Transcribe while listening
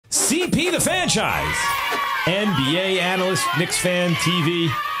CP the franchise, NBA analyst, KnicksFanTV.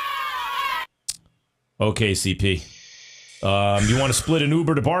 Okay, CP. You want to split an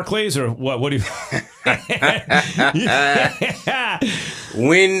Uber to Barclays or what? What do you?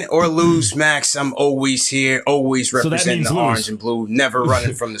 Win or lose, Max, I'm always here, always representing the orange and blue, never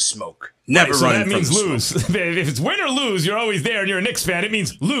running from the smoke. Never running from the smoke. So that means lose. If it's win or lose, you're always there and you're a Knicks fan. It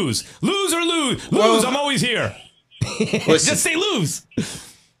means lose. Lose or lose. Lose, I'm always here. Just say lose.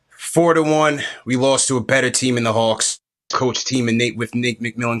 4-1. We lost to a better team in the Hawks. Coach team and Nate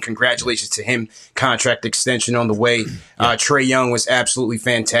McMillan. Congratulations to him. Contract extension on the way. Trae Young was absolutely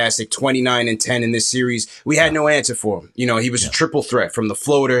fantastic. 29-10 in this series. We had no answer for him. You know, he was a triple threat from the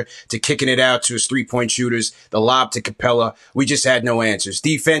floater to kicking it out to his three-point shooters, the lob to Capella. We just had no answers.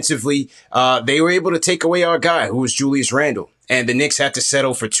 Defensively, they were able to take away our guy, who was Julius Randle. And the Knicks had to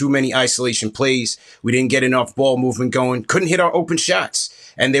settle for too many isolation plays. We didn't get enough ball movement going. Couldn't hit our open shots.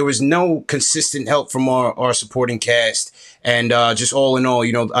 And there was no consistent help from our supporting cast. And just all in all,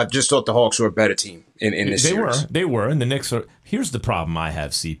 you know, I just thought the Hawks were a better team in this series. They were, and the Knicks are. Here's the problem I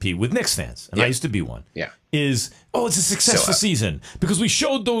have, CP, with Knicks fans, and I used to be one. Is it's a successful season because we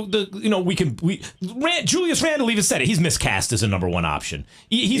showed Julius Randle even said it. He's miscast as a number one option.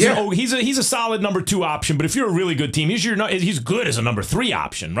 He's a solid number two option, but if you're a really good team, he's good as a number three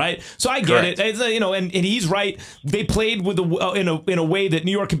option, right? So I get it, and he's right. They played with in a way that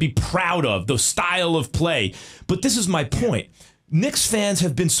New York can be proud of, the style of play. But this is my point. Knicks fans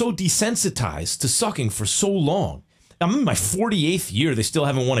have been so desensitized to sucking for so long. I'm in my 48th year. They still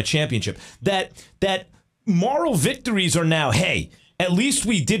haven't won a championship. That moral victories are now, hey, at least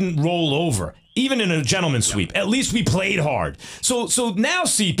we didn't roll over, even in a gentleman's sweep. At least we played hard. So now,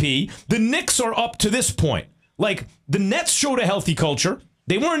 CP, the Knicks are up to this point. Like, the Nets showed a healthy culture.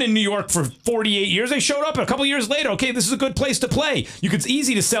 They weren't in New York for 48 years. They showed up a couple years later. Okay, this is a good place to play. It's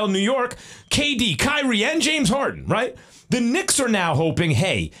easy to sell New York. KD, Kyrie, and James Harden, right? The Knicks are now hoping,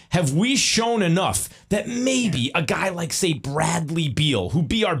 hey, have we shown enough that maybe a guy like, say, Bradley Beal, who'd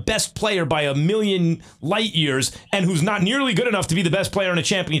be our best player by a million light years and who's not nearly good enough to be the best player on a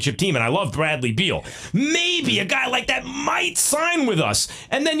championship team, and I love Bradley Beal, maybe a guy like that might sign with us.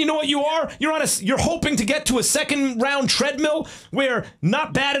 And then you know what you are? You're hoping to get to a second-round treadmill where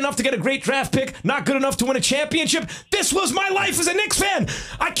not bad enough to get a great draft pick, not good enough to win a championship. This was my life as a Knicks fan.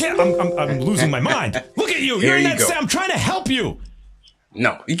 I'm losing my mind. Look at you. You're in that. I'm trying to help you.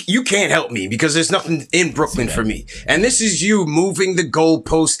 No, you can't help me because there's nothing in Brooklyn for me. And this is you moving the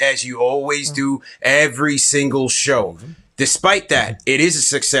goalpost as you always do every single show. Despite that, it is a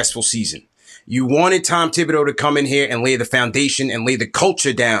successful season. You wanted Tom Thibodeau to come in here and lay the foundation and lay the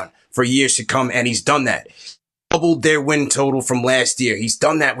culture down for years to come, and he's done that. Doubled their win total from last year. He's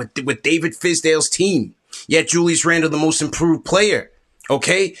done that with David Fizdale's team. Yet Julius Randle, the most improved player.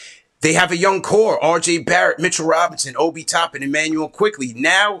 Okay? They have a young core, R.J. Barrett, Mitchell Robinson, Obi Toppin, Emmanuel Quickley.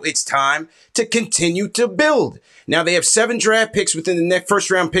 Now it's time to continue to build. Now they have 7 draft picks within the next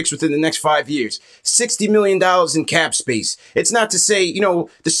first-round picks within the next 5 years. $60 million in cap space. It's not to say,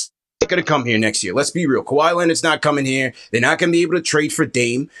 the not going to come here next year. Let's be real. Kawhi Leonard's not coming here. They're not going to be able to trade for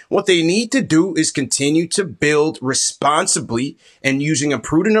Dame. What they need to do is continue to build responsibly and using a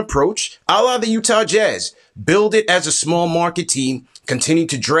prudent approach, a la the Utah Jazz. Build it as a small market team. Continue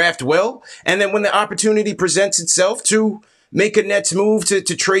to draft well, and then when the opportunity presents itself to make a Nets move to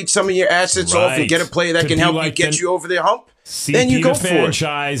trade some of your assets off and get a player that can help you get you over the hump, then you go for it.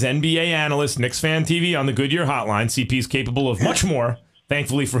 Franchise NBA analyst, KnicksFanTV on the Goodyear Hotline. CP's capable of much more,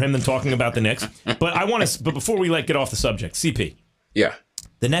 thankfully for him, than talking about the Knicks. But before we get off the subject, CP. Yeah.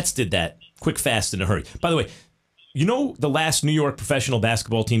 The Nets did that quick, fast, in a hurry. By the way, the last New York professional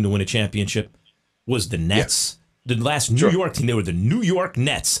basketball team to win a championship was the Nets. Yeah. The last New York team, they were the New York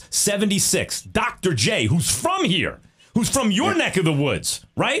Nets, 76. Dr. J, who's from here, who's from your neck of the woods,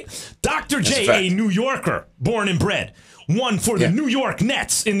 right? Dr. J, a New Yorker, born and bred, won for the New York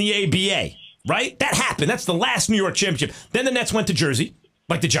Nets in the ABA, right? That happened. That's the last New York championship. Then the Nets went to Jersey,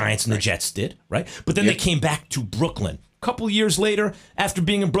 like the Giants and the Jets did, right? But then they came back to Brooklyn. A couple years later, after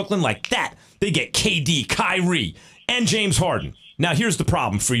being in Brooklyn like that, they get KD, Kyrie, and James Harden. Now, here's the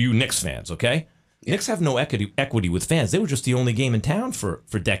problem for you Knicks fans, okay? Knicks have no equity with fans. They were just the only game in town for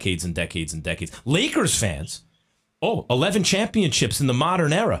decades and decades and decades. Lakers fans, 11 championships in the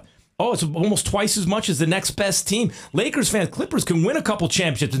modern era. It's almost twice as much as the next best team. Lakers fans, Clippers can win a couple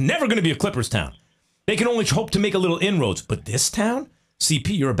championships. It's never going to be a Clippers town. They can only hope to make a little inroads. But this town,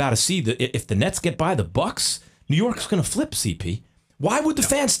 CP, you're about to see that if the Nets get by the Bucks, New York's going to flip, CP. Why would the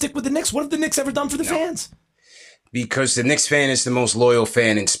fans stick with the Knicks? What have the Knicks ever done for the fans? because the Knicks fan is the most loyal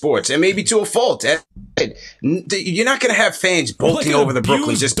fan in sports, and maybe to a fault. You're not going to have fans bolting over the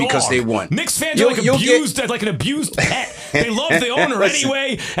Brooklyn just because they won. Knicks fans are like an abused pet. They love the owner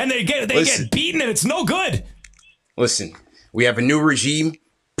anyway, and they get beaten, and it's no good. Listen, we have a new regime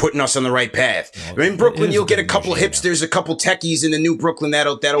putting us on the right path. In Brooklyn, you'll get a couple hipsters, a couple techies in the new Brooklyn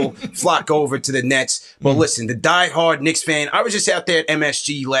that'll flock over to the Nets. But listen, the diehard Knicks fan, I was just out there at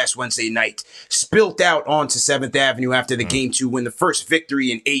MSG last Wednesday night, spilt out onto 7th Avenue after the Game 2 win, the first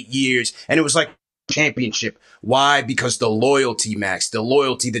victory in 8 years, and it was like championship. Why? Because the loyalty, Max, the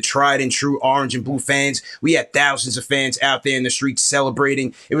loyalty, the tried and true orange and blue fans. We had thousands of fans out there in the streets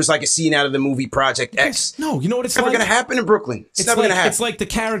celebrating. It was like a scene out of the movie Project X. No, you know what it's never like? going to happen in Brooklyn. It's never going to happen. It's like the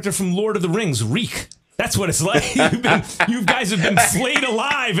character from Lord of the Rings, Reek. That's what it's like. You guys have been flayed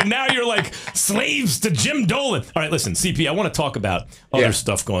alive, and now you're like slaves to Jim Dolan. All right, listen, CP, I want to talk about other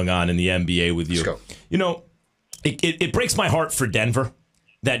stuff going on in the NBA with you. Let's go. You know, it breaks my heart for Denver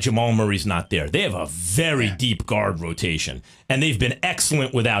that Jamal Murray's not there. They have a very deep guard rotation, and they've been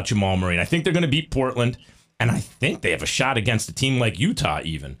excellent without Jamal Murray. And I think they're going to beat Portland, and I think they have a shot against a team like Utah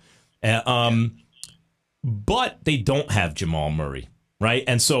even. But they don't have Jamal Murray, right?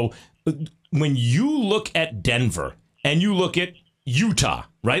 And so when you look at Denver and you look at Utah,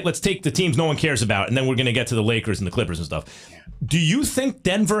 right? Let's take the teams no one cares about, and then we're going to get to the Lakers and the Clippers and stuff. Do you think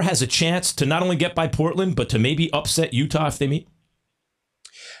Denver has a chance to not only get by Portland, but to maybe upset Utah if they meet?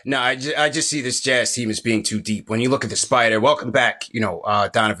 No, I just see this Jazz team as being too deep. When you look at the Spider, welcome back,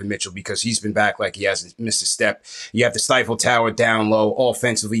 Donovan Mitchell, because he's been back like he hasn't missed a step. You have the Stifle Tower down low,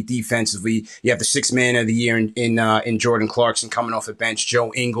 offensively, defensively. You have the sixth man of the year in Jordan Clarkson coming off the bench,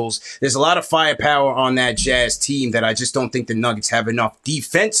 Joe Ingles. There's a lot of firepower on that Jazz team that I just don't think the Nuggets have enough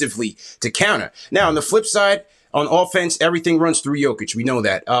defensively to counter. Now, on the flip side, on offense, everything runs through Jokic. We know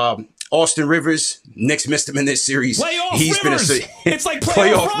that. Austin Rivers, Knicks missed him in this series. It's like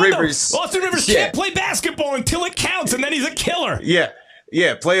playoff Rivers. Austin Rivers can't play basketball until it counts, and then he's a killer. Yeah.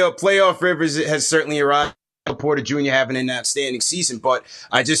 Playoff Rivers has certainly arrived. Porter Jr. having an outstanding season, but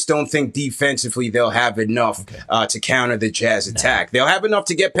I just don't think defensively they'll have enough to counter the Jazz attack. They'll have enough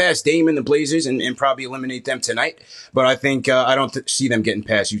to get past Dame and the Blazers and probably eliminate them tonight, but I think I don't see them getting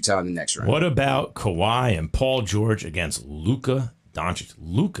past Utah in the next round. What about Kawhi and Paul George against Luka Doncic?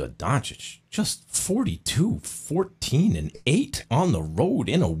 Luka Doncic, just 42, 14, and 8 on the road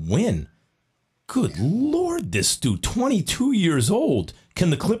in a win. Good Lord, this dude, 22 years old. Can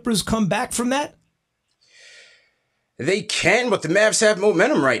the Clippers come back from that? They can, but the Mavs have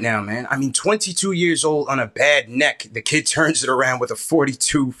momentum right now, man. I mean, 22 years old on a bad neck. The kid turns it around with a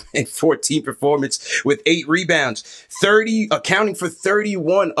 42 and 14 performance with 8 rebounds, accounting for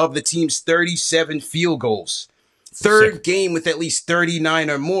 31 of the team's 37 field goals. Third game with at least 39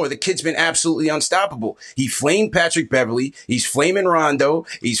 or more. The kid's been absolutely unstoppable. He flamed Patrick Beverly. He's flaming Rondo.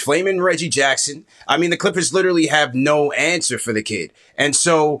 He's flaming Reggie Jackson. I mean, the Clippers literally have no answer for the kid. And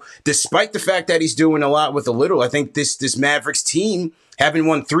so, despite the fact that he's doing a lot with a little, I think this Mavericks team, having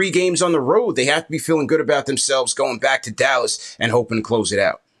won 3 games on the road, they have to be feeling good about themselves going back to Dallas and hoping to close it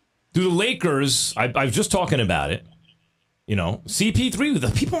out. Do the Lakers, I was just talking about it, CP3, the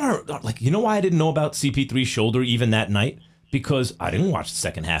people are like, you know why I didn't know about CP3's shoulder even that night? Because I didn't watch the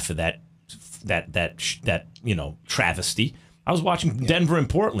second half of that travesty. I was watching Denver and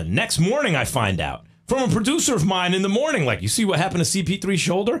Portland. Next morning, I find out from a producer of mine in the morning, like, you see what happened to CP3's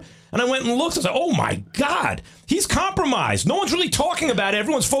shoulder? And I went and looked. I was like, oh my God, he's compromised. No one's really talking about it.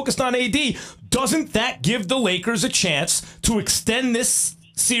 Everyone's focused on AD. Doesn't that give the Lakers a chance to extend this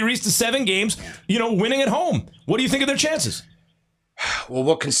series to 7 games, winning at home? What do you think of their chances? Well,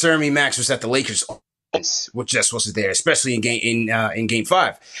 what concerned me, Max, was that the Lakers just wasn't there, especially in game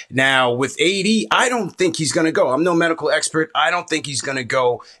 5. Now, with AD, I don't think he's going to go. I'm no medical expert. I don't think he's going to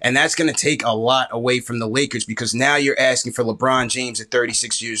go, and that's going to take a lot away from the Lakers, because now you're asking for LeBron James at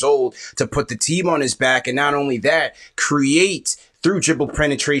 36 years old to put the team on his back, and not only that, create through dribble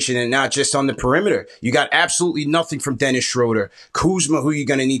penetration and not just on the perimeter. You got absolutely nothing from Dennis Schroeder. Kuzma, who you're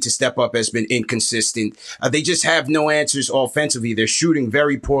going to need to step up, has been inconsistent. They just have no answers offensively. They're shooting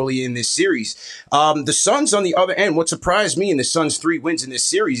very poorly in this series. The Suns, on the other end, what surprised me in the Suns' 3 wins in this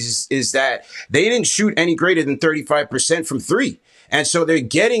series is that they didn't shoot any greater than 35% from 3. And so they're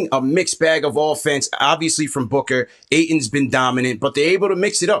getting a mixed bag of offense, obviously from Booker. Ayton's been dominant, but they're able to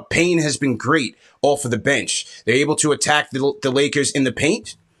mix it up. Payne has been great off of the bench. They're able to attack the Lakers in the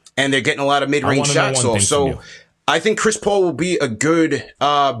paint, and they're getting a lot of mid-range shots off. So I think Chris Paul will be a good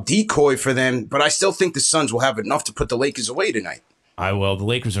decoy for them, but I still think the Suns will have enough to put the Lakers away tonight. Well, the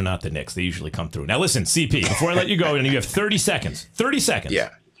Lakers are not the Knicks. They usually come through. Now, listen, CP, before I let you go, and you have 30 seconds. 30 seconds.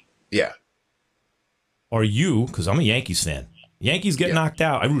 Yeah. are you, because I'm a Yankees fan, Yankees get knocked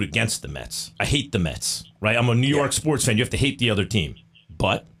out, I root against the Mets. I hate the Mets, right? I'm a New York sports fan. You have to hate the other team.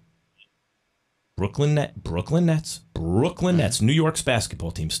 But Brooklyn Nets, New York's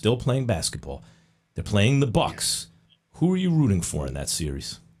basketball team, still playing basketball. They're playing the Bucks. Who are you rooting for in that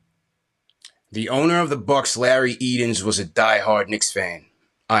series? The owner of the Bucks, Larry Edens, was a diehard Knicks fan.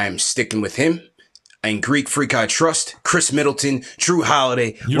 I am sticking with him. In Greek Freak I trust. Chris Middleton, Drew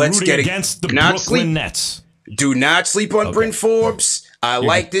Holiday. You're rooting against the Brooklyn Nets. Do not sleep on Bryn Forbes. I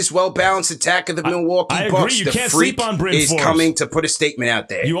like this well-balanced attack of the Milwaukee Bucks. You can't sleep on Bryn Forbes. Is coming to put a statement out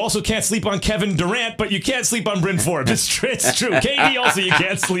there. You also can't sleep on Kevin Durant, but you can't sleep on Bryn Forbes. It's true. KD also you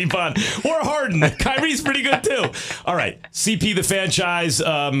can't sleep on. Or Harden. Kyrie's pretty good too. All right. CP the franchise.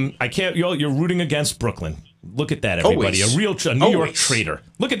 You're rooting against Brooklyn. Look at that, everybody. Always. A New York traitor.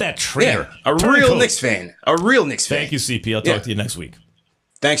 Look at that traitor. Yeah, a real Knicks fan. Thank you, CP. I'll talk to you next week.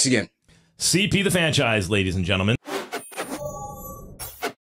 Thanks again. CP the franchise, ladies and gentlemen.